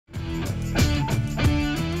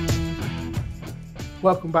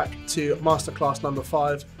Welcome back to Masterclass number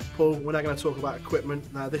 5. Paul, we're now going to talk about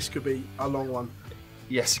equipment. Now, this could be a long one.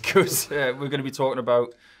 Yes, because we're going to be talking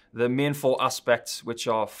about the main 4 aspects, which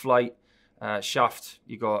are flight, shaft,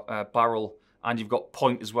 you've got barrel, and you've got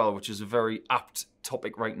point as well, which is a very apt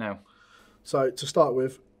topic right now. So to start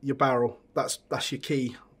with, your barrel, that's your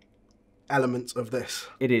key element of this.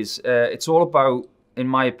 It is. It's all about, in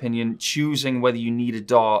my opinion, choosing whether you need a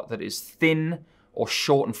dart that is thin or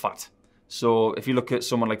short and fat. So if you look at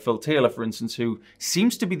someone like Phil Taylor, for instance, who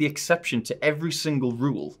seems to be the exception to every single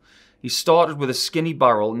rule, he started with a skinny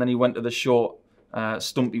barrel and then he went to the short,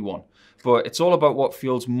 stumpy one. But it's all about what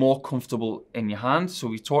feels more comfortable in your hand. So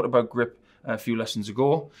we talked about grip a few lessons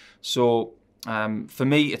ago. So for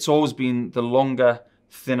me, it's always been the longer,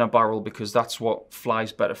 thinner barrel because that's what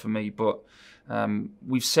flies better for me. But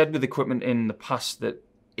we've said with equipment in the past that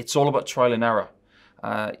it's all about trial and error.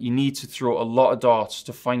 You need to throw a lot of darts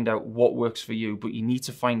to find out what works for you, but you need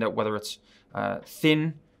to find out whether it's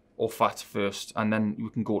thin or fat first, and then you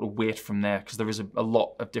can go to weight from there because there is a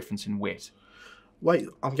lot of difference in weight. Weight,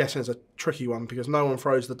 I'm guessing, is a tricky one because no one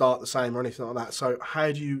throws the dart the same or anything like that. So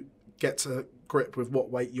how do you get to grip with what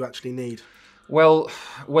weight you actually need? Well,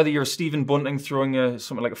 whether you're a Stephen Bunting throwing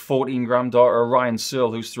something like a 14-gram dart or a Ryan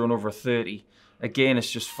Searle who's thrown over a 30, again, it's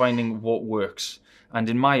just finding what works. And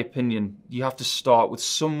in my opinion, you have to start with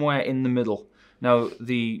somewhere in the middle. Now,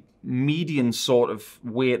 the median sort of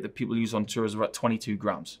weight that people use on tour is about 22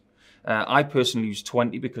 grams. I personally use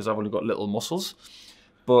 20 because I've only got little muscles.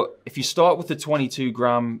 But if you start with the 22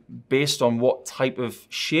 gram based on what type of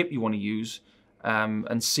shape you want to use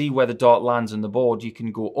and see where the dart lands in the board, you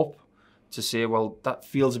can go up to say, well, that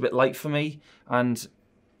feels a bit light for me. And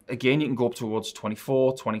again, you can go up towards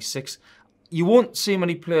 24, 26. You won't see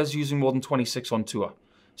many players using more than 26 on tour.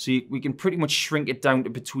 So we can pretty much shrink it down to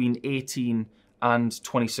between 18 and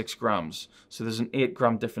 26 grams. So there's an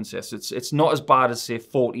 8-gram difference here. So it's not as bad as, say,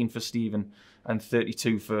 14 for Stephen and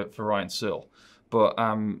 32 for Ryan Searle. But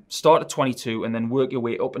start at 22 and then work your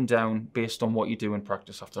way up and down based on what you do in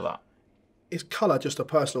practice after that. Is colour just a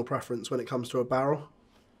personal preference when it comes to a barrel?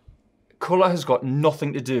 Colour has got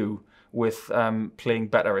nothing to do with playing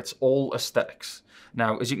better. It's all aesthetics.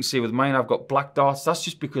 Now, as you can see with mine, I've got black darts. That's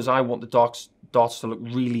just because I want the darts to look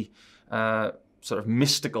really sort of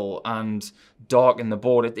mystical and dark in the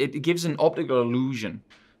board. It gives an optical illusion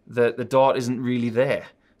that the dart isn't really there.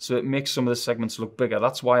 So it makes some of the segments look bigger.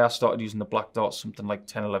 That's why I started using the black darts something like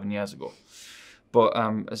 10, 11 years ago. But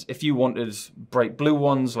if you wanted bright blue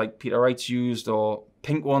ones like Peter Wright's used, or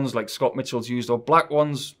pink ones like Scott Mitchell's used, or black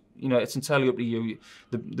ones, you know, it's entirely up to you.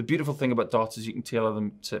 The beautiful thing about darts is you can tailor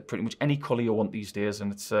them to pretty much any colour you want these days,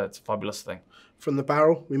 and it's a fabulous thing. From the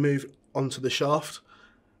barrel, we move onto the shaft.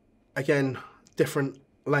 Again, different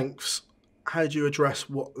lengths. How do you address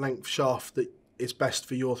what length shaft that is best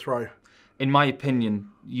for your throw? In my opinion,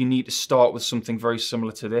 you need to start with something very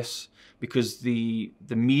similar to this, because the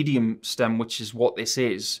medium stem, which is what this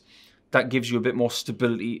is, that gives you a bit more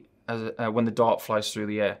stability when the dart flies through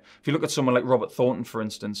the air. If you look at someone like Robert Thornton, for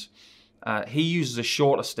instance, he uses a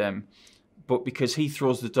shorter stem, but because he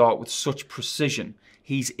throws the dart with such precision,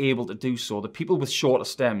 he's able to do so. The people with shorter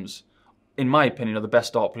stems, in my opinion, are the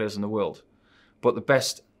best dart players in the world. But the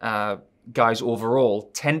best guys overall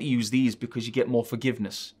tend to use these because you get more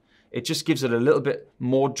forgiveness. It just gives it a little bit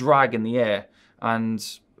more drag in the air, and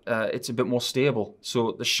it's a bit more stable.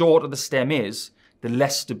 So the shorter the stem is, the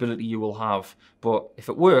less stability you will have. But if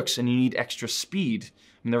it works and you need extra speed,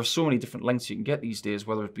 I mean, there are so many different lengths you can get these days,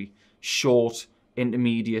 whether it be short,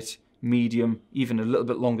 intermediate, medium, even a little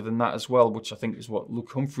bit longer than that as well, which I think is what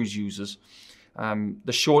Luke Humphreys uses.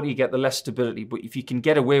 The shorter you get, the less stability. But if you can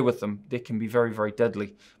get away with them, they can be very, very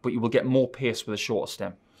deadly. But you will get more pace with a shorter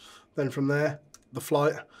stem. Then from there, the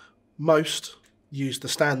flight. Most use the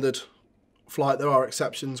standard flight. There are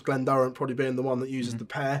exceptions, Glen Durrant probably being the one that uses the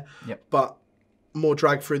pair. Yep. But more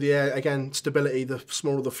drag through the air. Again, stability, the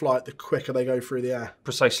smaller the flight, the quicker they go through the air.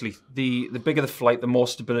 Precisely. The bigger the flight, the more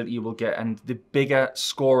stability you will get. And the bigger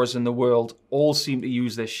scorers in the world all seem to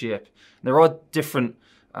use this shape. There are different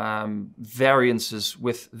variances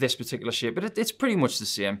with this particular shape, but it's pretty much the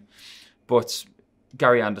same. But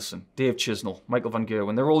Gary Anderson, Dave Chisnell, Michael Van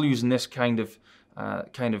Gerwen, they're all using this kind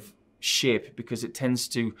of shape because it tends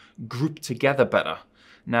to group together better.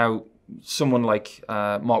 Now, someone like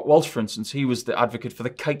Mark Walsh, for instance, he was the advocate for the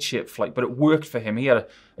kite-shaped flight, but it worked for him. He had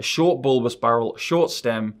a short bulbous barrel, a short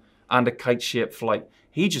stem, and a kite-shaped flight.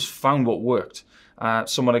 He just found what worked.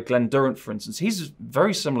 Someone like Glen Durrant, for instance, he's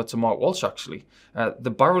very similar to Mark Walsh, actually.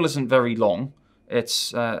 The barrel isn't very long.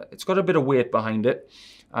 It's got a bit of weight behind it,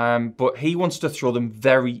 but he wants to throw them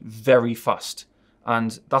very, very fast.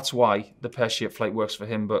 And that's why the pear-shaped flight works for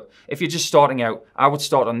him. But if you're just starting out, I would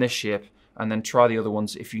start on this shape and then try the other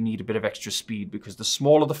ones if you need a bit of extra speed, because the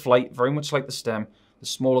smaller the flight, very much like the stem, the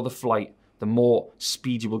smaller the flight, the more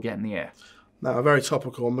speed you will get in the air. Now, very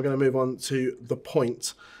topical, and we're going to move on to the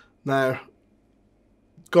point. Now,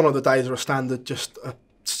 gone are the days of a standard, just a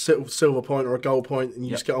silver point or a gold point, and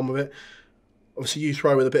you just get on with it. Obviously, you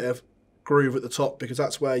throw with a bit of groove at the top because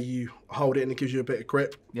that's where you hold it and it gives you a bit of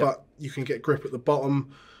grip, but you can get grip at the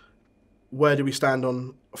bottom. Where do we stand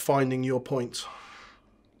on finding your point?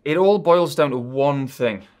 It all boils down to one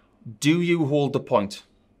thing. Do you hold the point?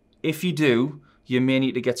 If you do, you may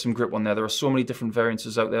need to get some grip on there. There are so many different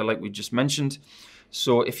variances out there, like we just mentioned.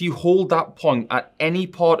 So if you hold that point at any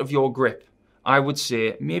part of your grip, I would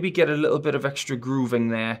say maybe get a little bit of extra grooving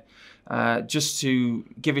there, just to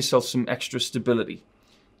give yourself some extra stability.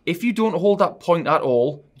 If you don't hold that point at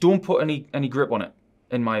all, don't put any grip on it,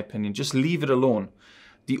 in my opinion. Just leave it alone.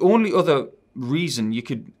 The only other reason you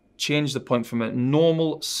could change the point from a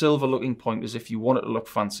normal silver-looking point is if you want it to look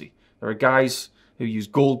fancy. There are guys who use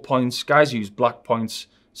gold points, guys who use black points.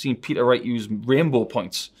 I've seen Peter Wright use rainbow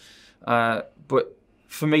points. But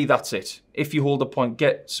for me, that's it. If you hold the point,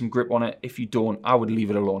 get some grip on it. If you don't, I would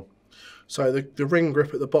leave it alone. So the ring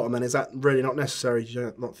grip at the bottom, then, is that really not necessary, do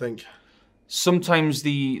you not think? Sometimes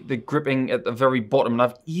the gripping at the very bottom, and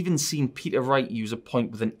I've even seen Peter Wright use a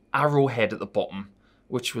point with an arrowhead at the bottom,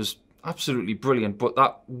 which was absolutely brilliant, but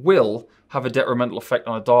that will have a detrimental effect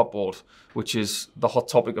on a dartboard, which is the hot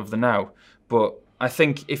topic of the now. But I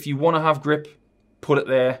think if you want to have grip, put it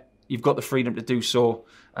there. You've got the freedom to do so,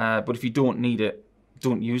 but if you don't need it,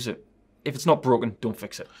 don't use it. If it's not broken, don't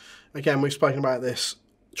fix it. Again, we've spoken about this,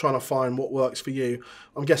 trying to find what works for you.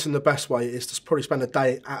 I'm guessing the best way is to probably spend a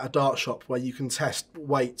day at a dart shop where you can test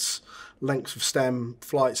weights, lengths of stem,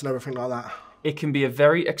 flights and everything like that. It can be a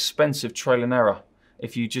very expensive trial and error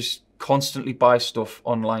if you just constantly buy stuff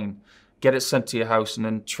online, get it sent to your house and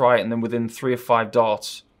then try it, and then within 3 or 5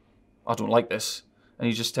 darts, I don't like this, and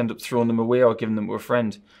you just end up throwing them away or giving them to a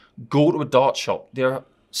friend. Go to a dart shop. They're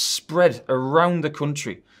spread around the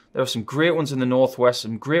country. There are some great ones in the northwest,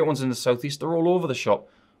 some great ones in the southeast. They're all over the shop.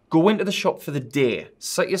 Go into the shop for the day.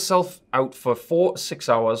 Set yourself out for 4 to 6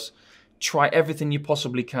 hours. Try everything you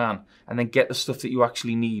possibly can, and then get the stuff that you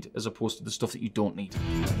actually need as opposed to the stuff that you don't need.